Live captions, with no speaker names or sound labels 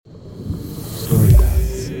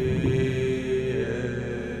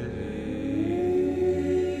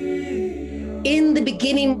In the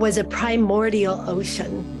beginning was a primordial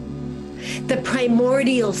ocean, the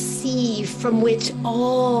primordial sea from which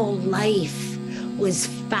all life was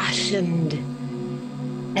fashioned.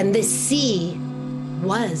 And this sea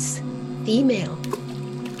was female.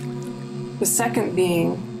 The second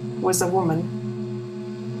being was a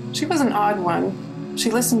woman. She was an odd one. She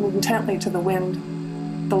listened intently to the wind,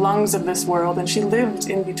 the lungs of this world, and she lived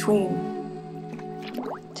in between.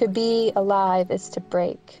 To be alive is to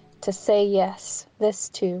break. To say yes, this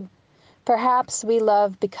too. Perhaps we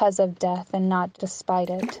love because of death and not despite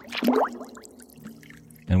it.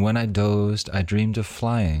 And when I dozed, I dreamed of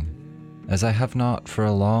flying, as I have not for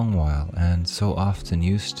a long while and so often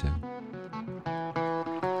used to.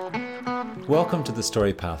 Welcome to the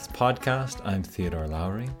Story Paths podcast. I'm Theodore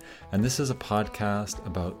Lowry, and this is a podcast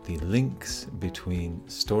about the links between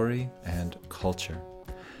story and culture.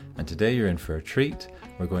 And today you're in for a treat.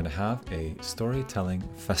 We're going to have a storytelling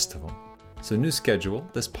festival. So new schedule,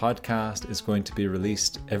 this podcast is going to be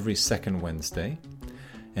released every second Wednesday,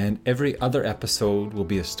 and every other episode will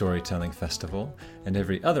be a storytelling festival, and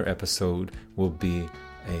every other episode will be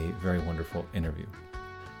a very wonderful interview.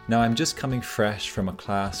 Now I'm just coming fresh from a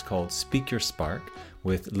class called Speak Your Spark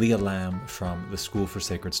with Leah Lamb from the School for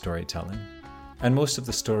Sacred Storytelling, and most of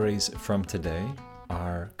the stories from today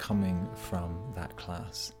are coming from that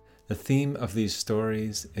class. The theme of these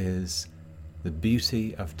stories is the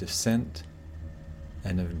beauty of descent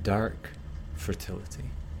and of dark fertility.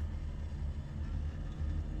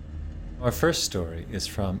 Our first story is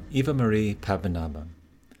from Eva Marie Pabenaba,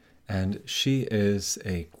 and she is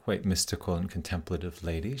a quite mystical and contemplative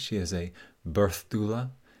lady. She is a birth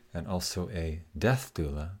doula and also a death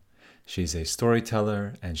doula. She's a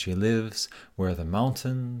storyteller, and she lives where the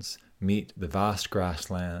mountains meet the vast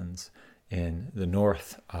grasslands in the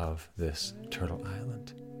north of this turtle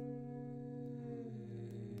island.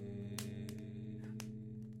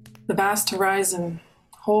 The vast horizon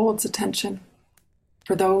holds attention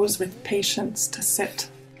for those with patience to sit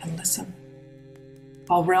and listen.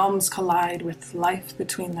 All realms collide with life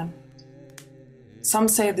between them. Some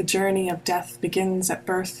say the journey of death begins at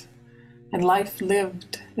birth, and life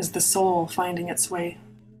lived is the soul finding its way.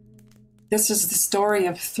 This is the story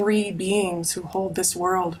of three beings who hold this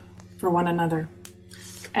world for one another,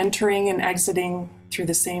 entering and exiting through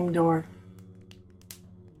the same door.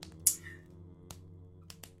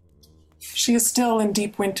 She is still in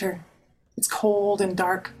deep winter. It's cold and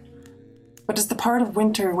dark, but it's the part of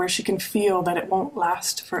winter where she can feel that it won't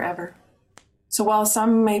last forever. So while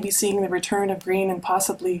some may be seeing the return of green and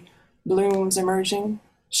possibly blooms emerging,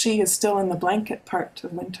 she is still in the blanket part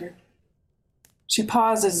of winter. She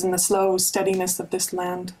pauses in the slow steadiness of this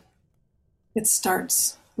land. It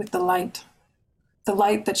starts with the light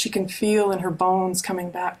that she can feel in her bones coming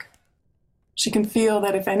back. She can feel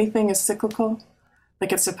that if anything is cyclical,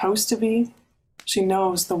 like it's supposed to be, she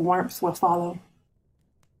knows the warmth will follow.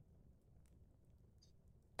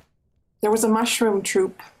 There was a mushroom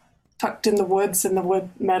troop tucked in the woods and the wood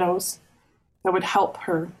meadows that would help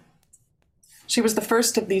her. She was the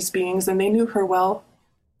first of these beings, and they knew her well.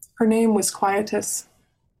 Her name was Quietus.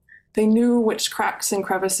 They knew which cracks and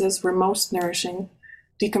crevices were most nourishing,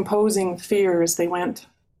 decomposing fear as they went.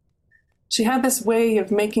 She had this way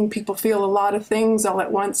of making people feel a lot of things all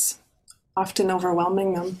at once, often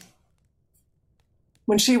overwhelming them.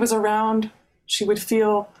 When she was around, she would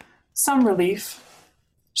feel some relief.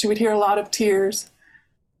 She would hear a lot of tears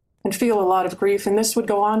and feel a lot of grief, and this would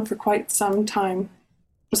go on for quite some time.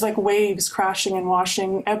 It was like waves crashing and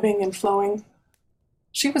washing, ebbing and flowing.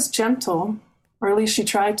 She was gentle, or at least she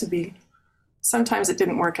tried to be. Sometimes it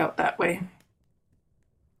didn't work out that way.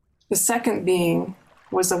 The second being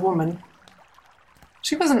was a woman.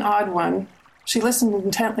 She was an odd one. She listened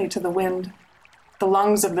intently to the wind, the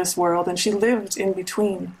lungs of this world, and she lived in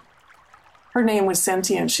between. Her name was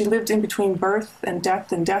Sentient. She lived in between birth and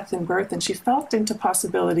death and birth, and she felt into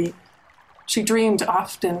possibility. She dreamed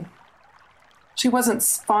often. She wasn't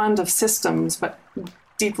fond of systems, but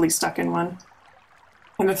deeply stuck in one.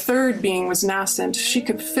 And the third being was Nascent. She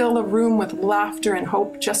could fill a room with laughter and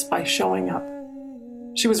hope just by showing up.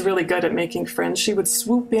 She was really good at making friends. She would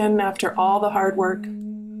swoop in after all the hard work,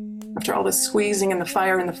 after all the squeezing and the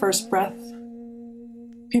fire in the first breath.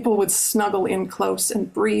 People would snuggle in close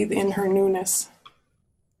and breathe in her newness.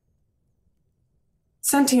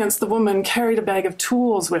 Sentience, the woman, carried a bag of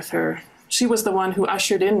tools with her. She was the one who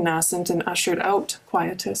ushered in Nascent and ushered out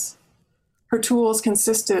Quietus. Her tools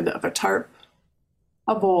consisted of a tarp,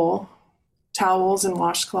 a bowl, towels and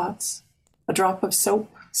washcloths, a drop of soap,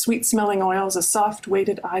 sweet-smelling oils, a soft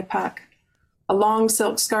weighted eye pack, A long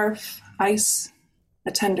silk scarf, ice,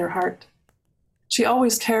 a tender heart. She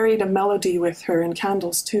always carried a melody with her and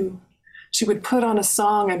candles too. She would put on a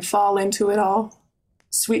song and fall into it all,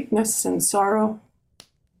 sweetness and sorrow.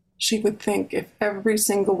 She would think if every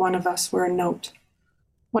single one of us were a note,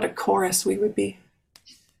 what a chorus we would be.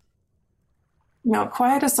 Now,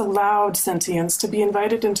 Quietus allowed sentients to be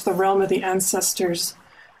invited into the realm of the ancestors,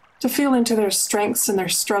 to feel into their strengths and their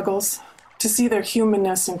struggles, to see their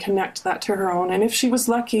humanness and connect that to her own. And if she was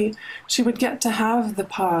lucky, she would get to have the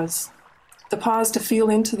pause to feel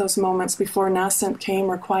into those moments before Nascent came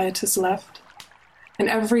or Quietus left. And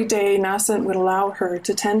every day, Nascent would allow her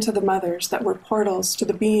to tend to the mothers that were portals to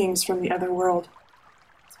the beings from the other world.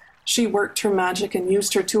 She worked her magic and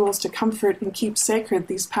used her tools to comfort and keep sacred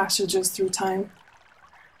these passages through time.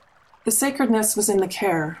 The sacredness was in the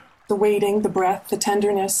care, the waiting, the breath, the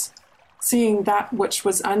tenderness, seeing that which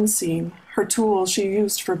was unseen, her tools she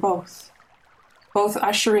used for both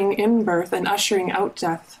ushering in birth and ushering out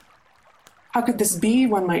death. How could this be,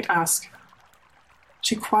 one might ask?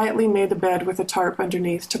 She quietly made the bed with a tarp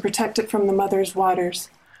underneath to protect it from the mother's waters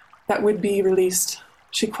that would be released.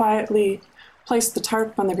 She quietly placed the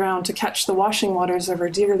tarp on the ground to catch the washing waters of her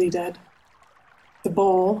dearly dead. The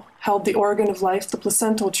bowl held the organ of life, the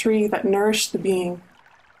placental tree that nourished the being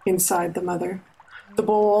inside the mother. The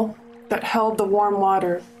bowl that held the warm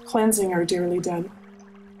water, cleansing our dearly dead.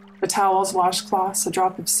 The towels, washcloths, a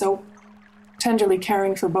drop of soap, tenderly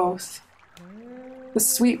caring for both. The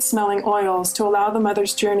sweet-smelling oils to allow the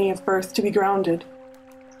mother's journey of birth to be grounded.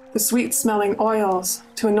 The sweet-smelling oils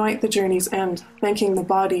to anoint the journey's end, thanking the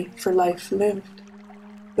body for life lived.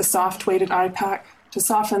 The soft weighted eye pack to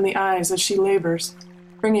soften the eyes as she labors,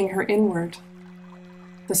 bringing her inward.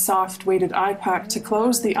 The soft weighted eye pack to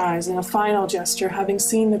close the eyes in a final gesture, having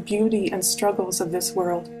seen the beauty and struggles of this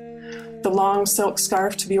world. The long silk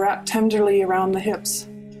scarf to be wrapped tenderly around the hips,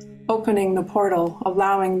 opening the portal,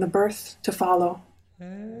 allowing the birth to follow.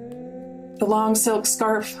 The long silk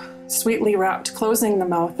scarf, sweetly wrapped, closing the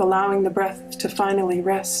mouth, allowing the breath to finally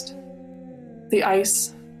rest. The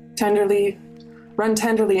ice, run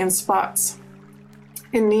tenderly in spots,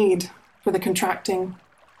 in need for the contracting,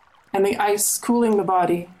 and the ice cooling the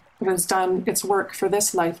body that has done its work for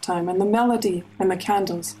this lifetime, and the melody and the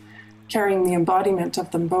candles, carrying the embodiment of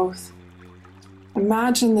them both.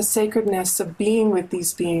 Imagine the sacredness of being with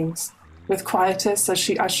these beings, with Quietus as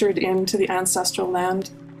she ushered into the ancestral land,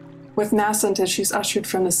 with Nascent as she's ushered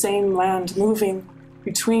from the same land, moving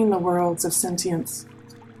between the worlds of sentience.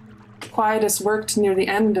 Quietus worked near the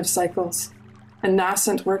end of cycles, and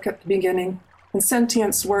Nascent worked at the beginning, and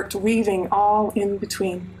sentience worked weaving all in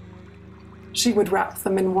between. She would wrap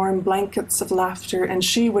them in warm blankets of laughter, and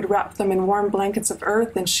she would wrap them in warm blankets of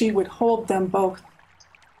earth, and she would hold them both.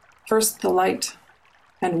 First the light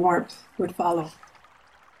and warmth would follow.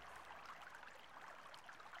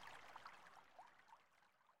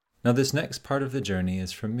 Now this next part of the journey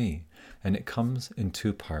is from me, and it comes in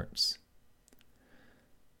two parts.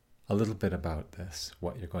 A little bit about this,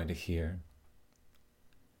 what you're going to hear.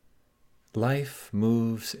 Life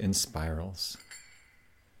moves in spirals.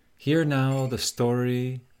 Hear now the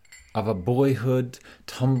story of a boyhood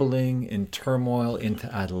tumbling in turmoil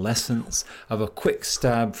into adolescence, of a quick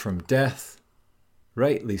stab from death,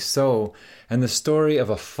 rightly so, and the story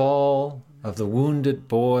of a fall, of the wounded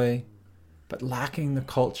boy, but lacking the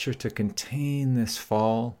culture to contain this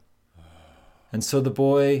fall. And so the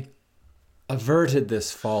boy averted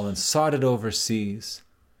this fall and sought it overseas,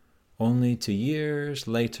 only to years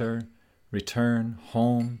later return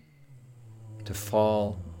home to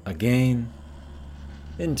fall again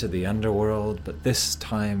into the underworld, but this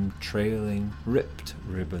time trailing ripped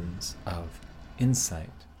ribbons of insight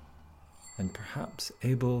and perhaps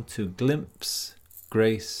able to glimpse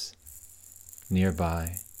grace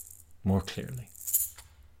nearby more clearly.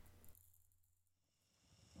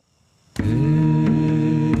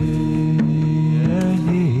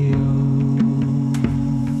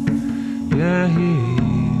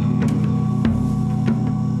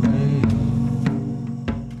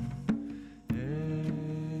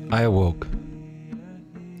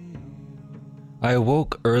 I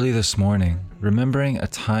awoke early this morning, remembering a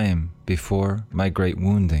time before my great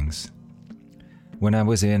woundings, when I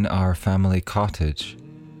was in our family cottage,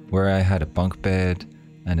 where I had a bunk bed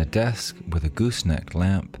and a desk with a gooseneck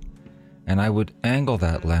lamp, and I would angle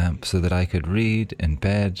that lamp so that I could read in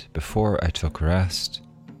bed before I took rest.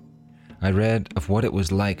 I read of what it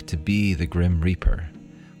was like to be the Grim Reaper,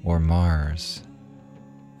 or Mars.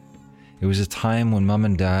 It was a time when Mum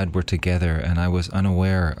and Dad were together and I was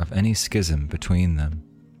unaware of any schism between them.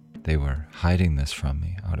 They were hiding this from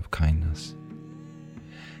me out of kindness.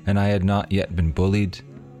 and I had not yet been bullied,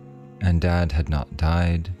 and Dad had not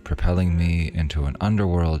died, propelling me into an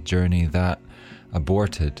underworld journey that,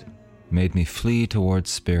 aborted, made me flee towards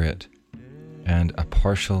spirit and a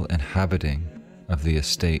partial inhabiting of the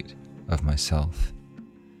estate of myself.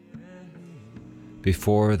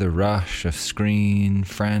 Before the rush of screen,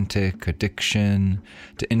 frantic addiction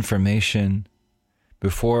to information,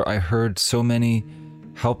 before I heard so many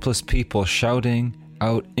helpless people shouting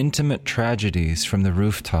out intimate tragedies from the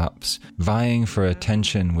rooftops, vying for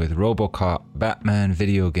attention with RoboCop, Batman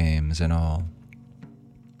video games and all.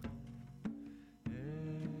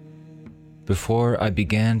 Before I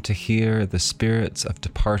began to hear the spirits of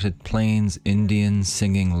departed Plains Indians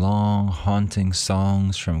singing long, haunting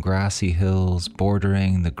songs from grassy hills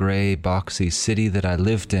bordering the grey, boxy city that I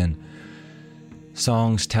lived in,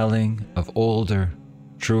 songs telling of older,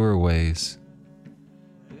 truer ways.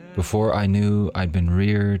 Before I knew I'd been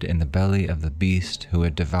reared in the belly of the beast who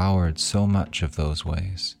had devoured so much of those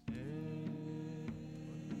ways.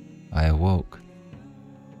 I awoke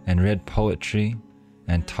and read poetry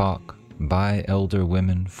and talk by elder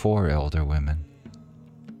women for elder women.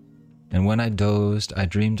 And when I dozed, I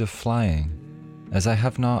dreamed of flying, as I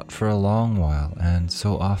have not for a long while and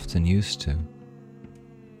so often used to.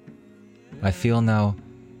 I feel now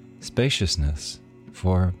spaciousness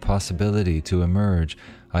for possibility to emerge.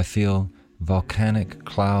 I feel volcanic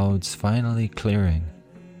clouds finally clearing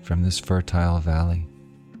from this fertile valley.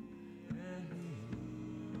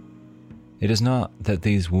 It is not that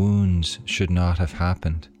these wounds should not have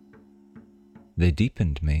happened. They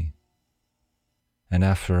deepened me. And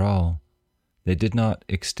after all, they did not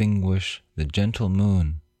extinguish the gentle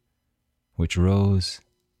moon which rose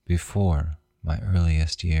before my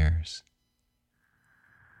earliest years.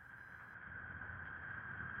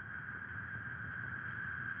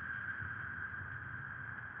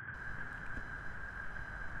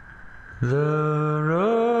 The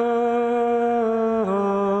road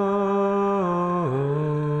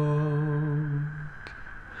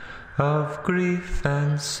of grief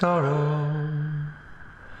and sorrow,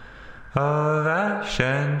 of ash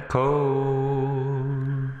and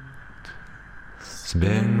cold, has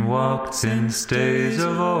been walked since days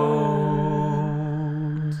of old.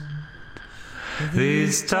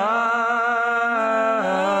 These times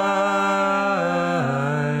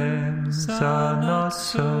are not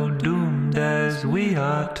so doomed as we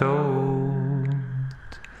are told.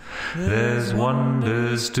 There's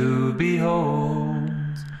wonders to behold,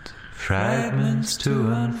 fragments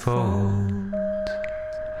to unfold.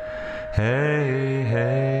 Hey,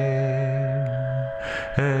 hey,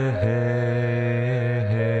 hey, hey, hey,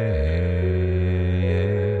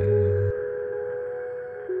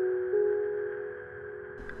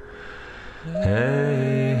 hey,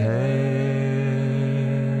 hey.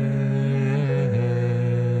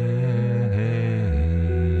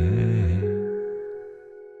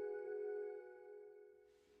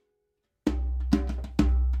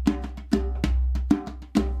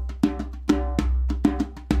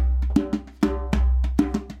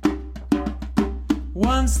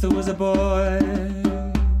 Once there was a boy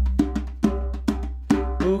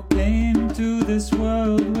who came to this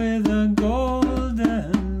world with a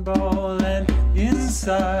golden ball, and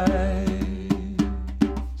inside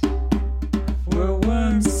were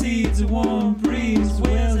worm seeds, a warm breeze,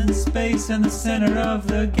 whales in space, and the center of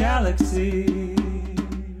the galaxy.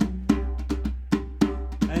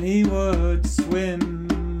 And he would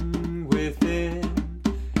swim within,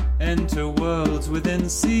 enter worlds within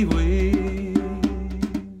seaweed.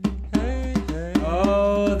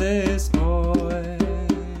 Oh, this boy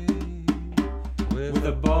with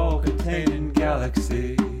a ball containing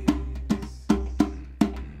galaxies.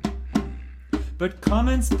 But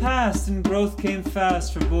comments passed and growth came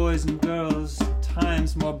fast for boys and girls,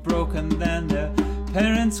 times more broken than their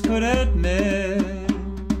parents could admit.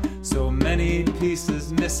 So many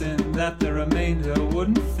pieces missing that the remainder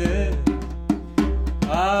wouldn't fit.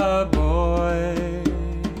 Our boy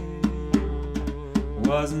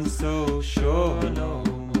wasn't so sure no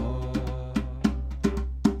more.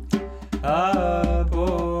 Our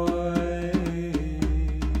boy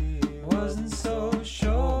wasn't so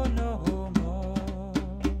sure no more.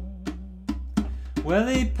 Well,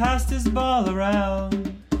 he passed his ball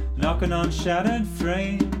around, knocking on shattered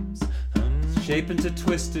frames, shaped into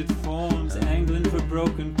twisted forms, angling for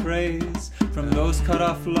broken praise from those cut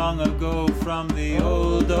off long ago, from the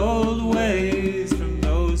old, old ways, from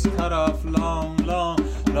those cut off long, long,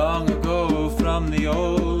 long ago, from the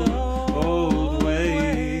old, old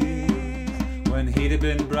ways, when he'd have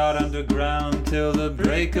been brought underground till the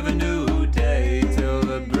break of a new day, till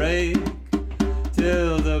the break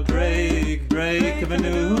till the break of a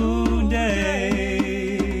new day.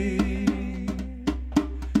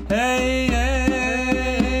 Hey, hey,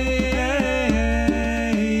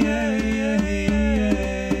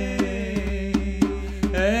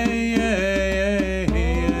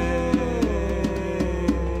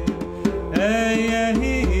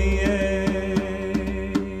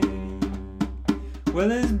 well,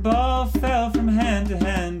 his ball fell from hand to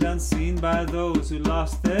hand, unseen by those who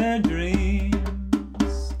lost their dreams.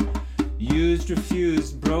 Used,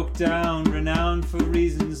 refused, broke down, renowned for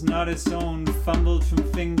reasons not its own, fumbled from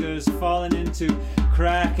fingers, fallen into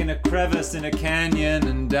crack in a crevice in a canyon,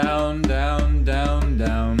 and down, down, down,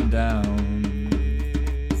 down, down,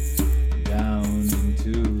 down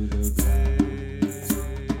into the ground.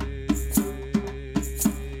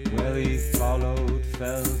 Well, he followed,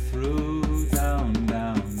 fell through, down,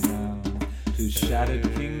 down, down, to shattered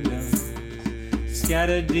kingdoms,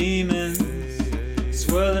 scattered demons,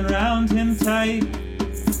 swirling round him tight,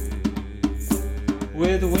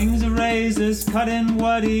 with wings of razors cutting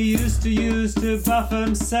what he used to use to buff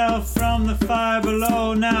himself from the fire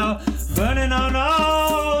below, now burning on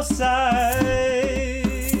all sides,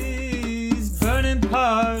 burning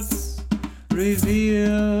parts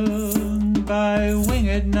revealed by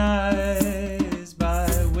winged knives, by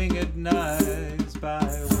winged knives, by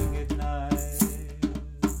winged knives,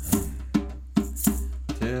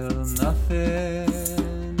 till nothing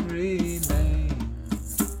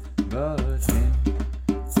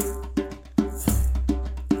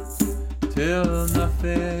till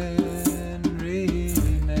nothing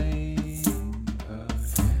remained but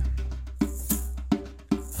him,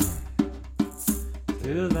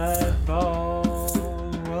 till that ball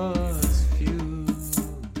was fused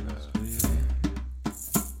with him.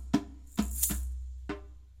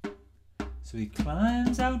 So he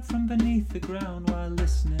climbs out from beneath the ground while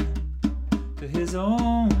listening to his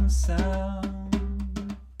own sound,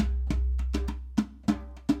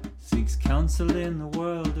 seeks counsel in the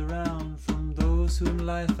world around from those whom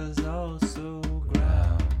life has also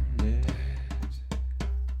grounded,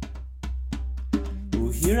 who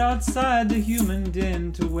hear outside the human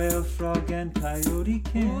din to whale, frog, and coyote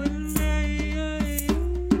kin.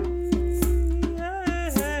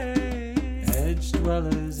 Edge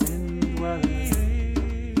dwellers, indwellers,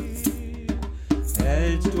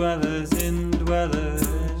 edge dwellers, indwellers,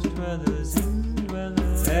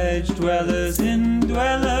 edge dwellers,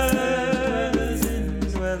 indwellers,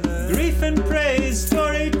 grief and praise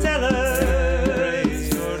storytellers,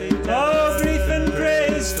 oh, grief and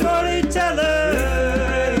praise storytellers,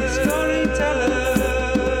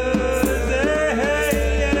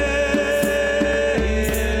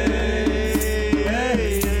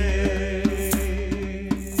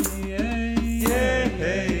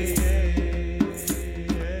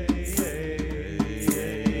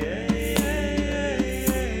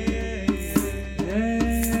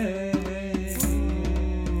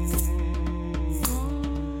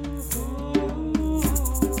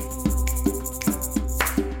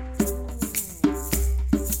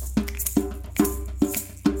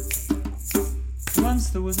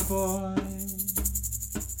 there was a boy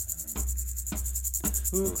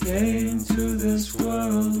who came to this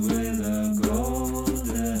world with a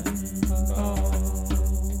golden ball.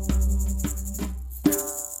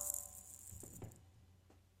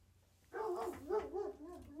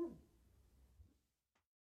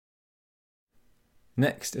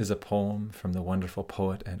 Next is a poem from the wonderful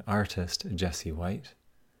poet and artist Jessie White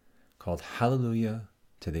called Hallelujah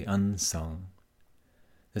to the Unsung.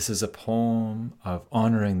 This is a poem of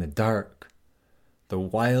honoring the dark, the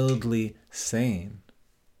wildly sane,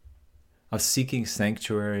 of seeking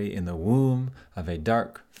sanctuary in the womb of a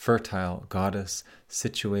dark, fertile goddess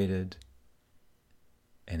situated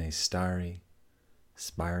in a starry,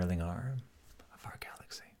 spiraling arm of our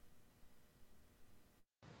galaxy.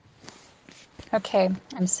 Okay,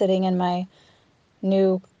 I'm sitting in my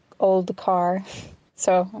new old car,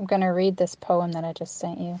 so I'm going to read this poem that I just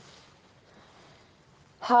sent you.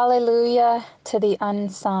 Hallelujah to the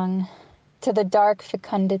unsung, to the dark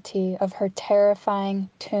fecundity of her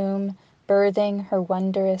terrifying tomb, birthing her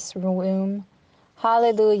wondrous womb.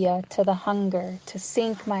 Hallelujah to the hunger to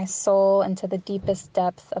sink my soul into the deepest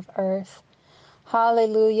depth of earth.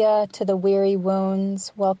 Hallelujah to the weary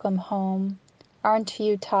wounds, welcome home. Aren't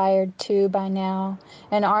you tired too by now?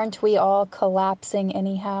 And aren't we all collapsing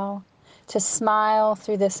anyhow? To smile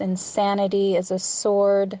through this insanity is a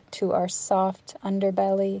sword to our soft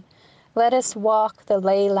underbelly. Let us walk the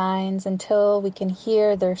ley lines until we can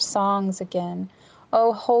hear their songs again.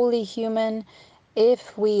 Oh, holy human,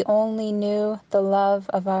 if we only knew the love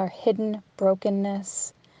of our hidden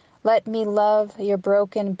brokenness. Let me love your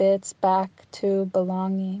broken bits back to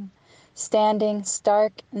belonging, standing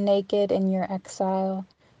stark naked in your exile.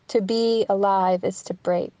 To be alive is to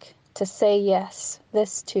break, to say yes,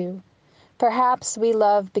 this too. Perhaps we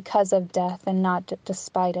love because of death and not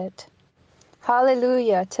despite it.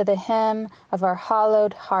 Hallelujah to the hymn of our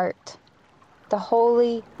hollowed heart. The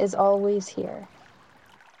holy is always here.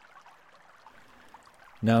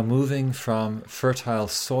 Now moving from fertile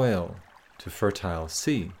soil to fertile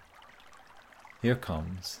sea, here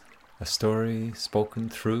comes a story spoken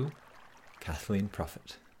through Kathleen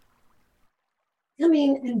Prophet.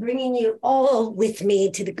 Coming and bringing you all with me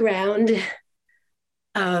to the ground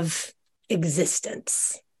of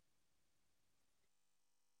existence,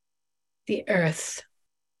 the earth.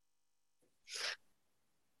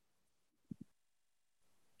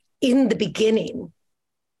 In the beginning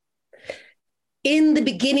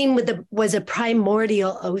was a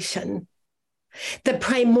primordial ocean, the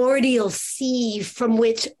primordial sea from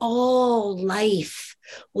which all life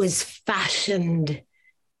was fashioned.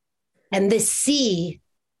 And this sea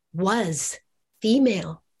was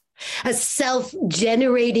female, a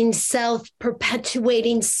self-generating,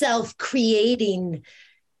 self-perpetuating, self-creating,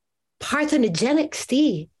 parthenogenic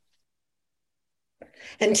sea.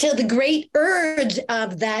 Until the great urge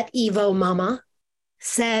of that Evo Mama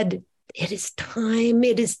said, it is time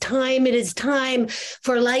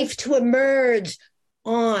for life to emerge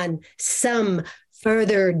on some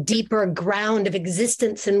further, deeper ground of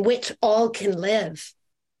existence in which all can live.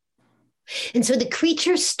 And so the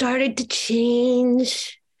creature started to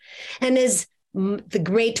change. And as the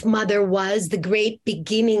great mother was, the great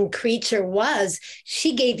beginning creature was,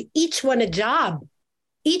 she gave each one a job,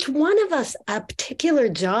 each one of us a particular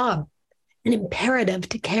job, an imperative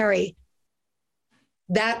to carry.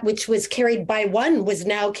 That which was carried by one was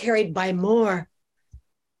now carried by more.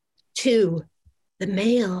 Two, the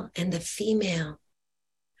male and the female.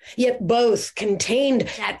 Yet both contained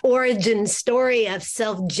that origin story of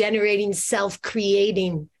self-generating,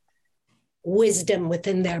 self-creating wisdom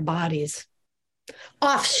within their bodies.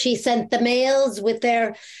 Off she sent the males with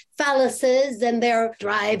their phalluses and their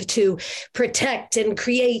drive to protect and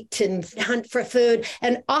create and hunt for food.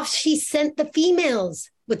 And off she sent the females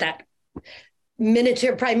with that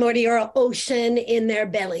miniature primordial ocean in their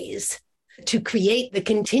bellies to create the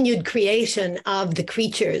continued creation of the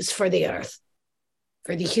creatures for the earth,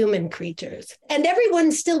 for the human creatures. And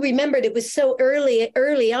everyone still remembered, it was so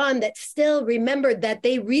early on that still remembered that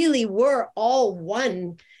they really were all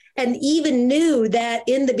one, and even knew that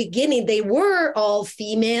in the beginning they were all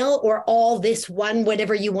female or all this one,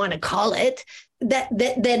 whatever you want to call it, that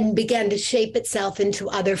then began to shape itself into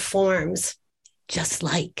other forms, just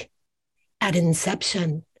like at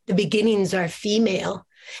inception, the beginnings are female.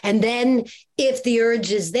 And then if the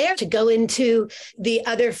urge is there to go into the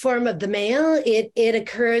other form of the male, it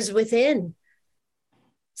occurs within.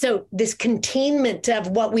 So this containment of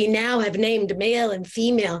what we now have named male and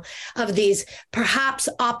female, of these perhaps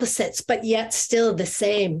opposites, but yet still the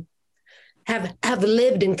same, have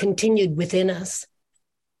lived and continued within us.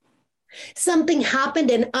 Something happened,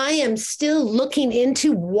 and I am still looking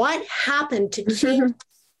into what happened to change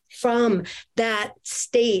from that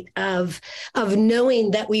state of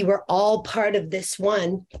knowing that we were all part of this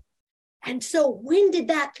one. And so when did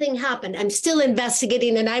that thing happen? I'm still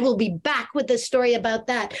investigating, and I will be back with a story about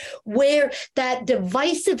that, where that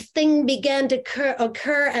divisive thing began to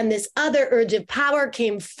occur and this other urge of power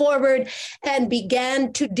came forward and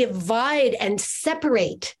began to divide and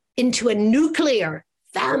separate into a nuclear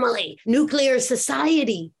family, nuclear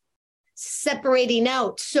society, separating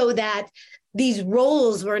out so that these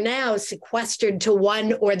roles were now sequestered to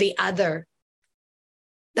one or the other.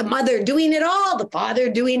 The mother doing it all, the father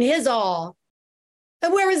doing his all.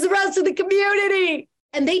 And where was the rest of the community?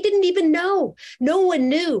 And they didn't even know. No one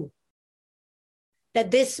knew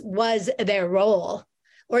that this was their role,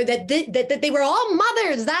 or that they were all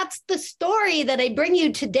mothers. That's the story that I bring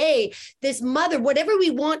you today. This mother, whatever we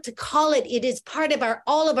want to call it, it is part of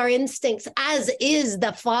all of our instincts, as is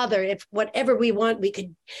the father. If whatever we want, we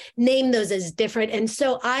could name those as different. And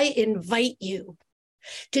so I invite you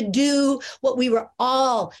to do what we were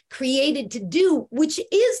all created to do, which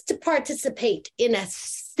is to participate in a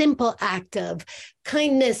simple act of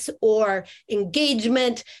kindness or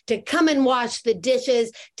engagement, to come and wash the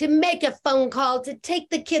dishes, to make a phone call, to take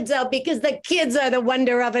the kids out, because the kids are the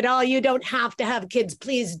wonder of it all. You don't have to have kids.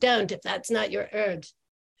 Please don't, if that's not your urge.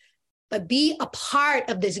 But be a part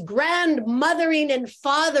of this grand mothering and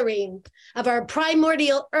fathering of our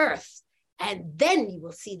primordial earth, and then you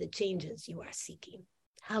will see the changes you are seeking.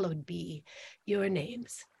 Hallowed be your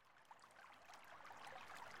names.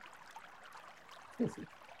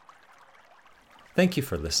 Thank you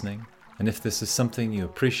for listening. And if this is something you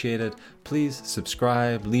appreciated, please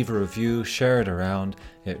subscribe, leave a review, share it around.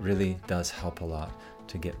 It really does help a lot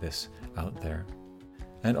to get this out there.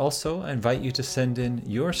 And also, I invite you to send in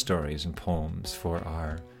your stories and poems for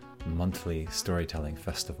our monthly storytelling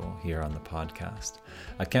festival here on the podcast.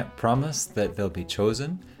 I can't promise that they'll be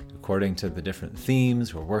chosen according to the different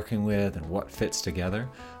themes we're working with and what fits together,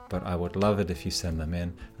 but I would love it if you send them in,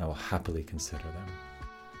 and I will happily consider them.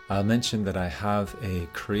 I'll mention that I have a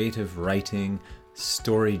creative writing,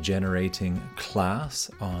 story generating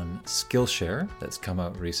class on Skillshare that's come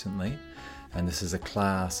out recently. And this is a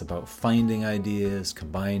class about finding ideas,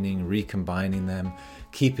 combining, recombining them,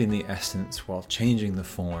 keeping the essence while changing the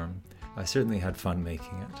form. I certainly had fun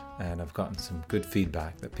making it, and I've gotten some good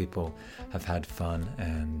feedback that people have had fun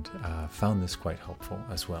and found this quite helpful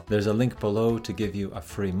as well. There's a link below to give you a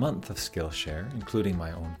free month of Skillshare, including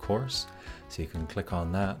my own course, so you can click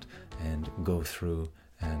on that and go through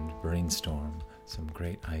and brainstorm some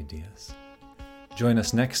great ideas. Join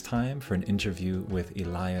us next time for an interview with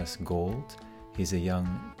Elias Gold. He's a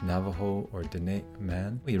young Navajo or Dene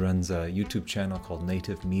man. He runs a YouTube channel called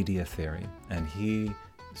Native Media Theory, and he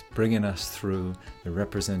is bringing us through the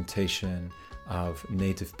representation of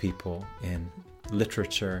Native people in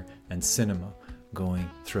literature and cinema going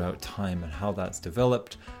throughout time, and how that's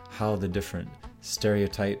developed, how the different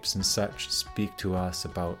stereotypes and such speak to us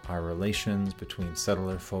about our relations between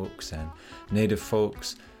settler folks and Native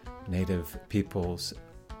folks, Native people's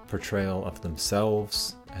portrayal of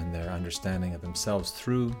themselves and their understanding of themselves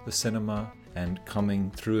through the cinema, and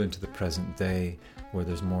coming through into the present day where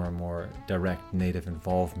there's more and more direct Native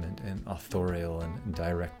involvement in authorial and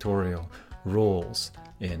directorial roles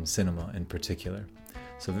in cinema in particular.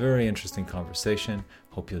 So very interesting conversation.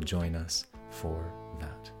 Hope you'll join us for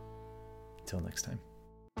that. Until next time.